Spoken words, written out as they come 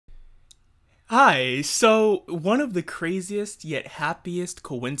Hi, so one of the craziest yet happiest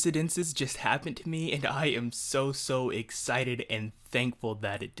coincidences just happened to me, and I am so excited and thankful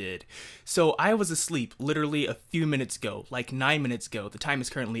that it did. So I was asleep literally a few minutes ago, like 9 minutes ago. The time is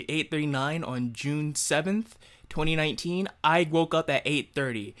currently 8:39 on June 7th, 2019. I woke up at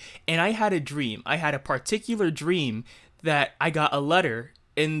 8:30 and I had a dream. I had a particular dream that I got a letter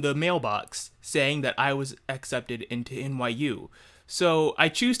in the mailbox saying that I was accepted into NYU. So I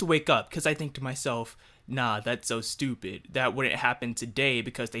choose to wake up because I think to myself, nah, that's so stupid. That wouldn't happen today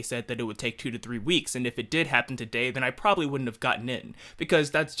because they said that it would take 2 to 3 weeks. And if it did happen today, then I probably wouldn't have gotten in because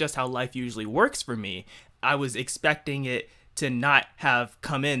that's just how life usually works for me. I was expecting it to not have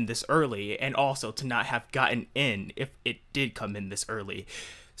come in this early and also to not have gotten in if it did come in this early.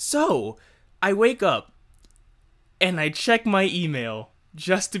 So I wake up and I check my email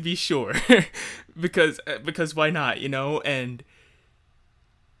just to be sure because why not, and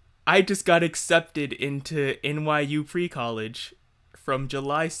I just got accepted into NYU Precollege from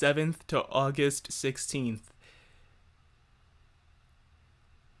July 7th to August 16th.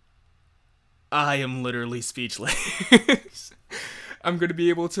 I am literally speechless. I'm going to be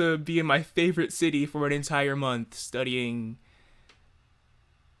able to be in my favorite city for an entire month studying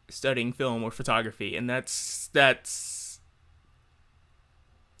film or photography, and that's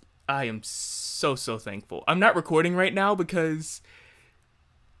I am so thankful. I'm not recording right now because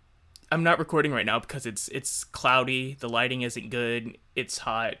it's cloudy, the lighting isn't good, it's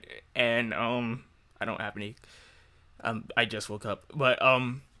hot, and I don't have any I just woke up. But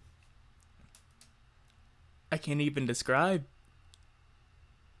I can't even describe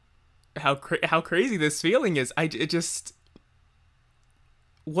how crazy this feeling is. It just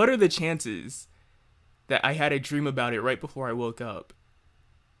what are the chances that I had a dream about it right before I woke up?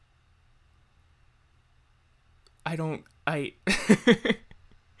 I don't I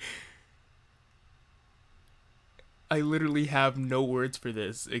I literally have no words for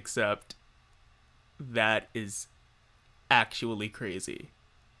this except that is actually crazy.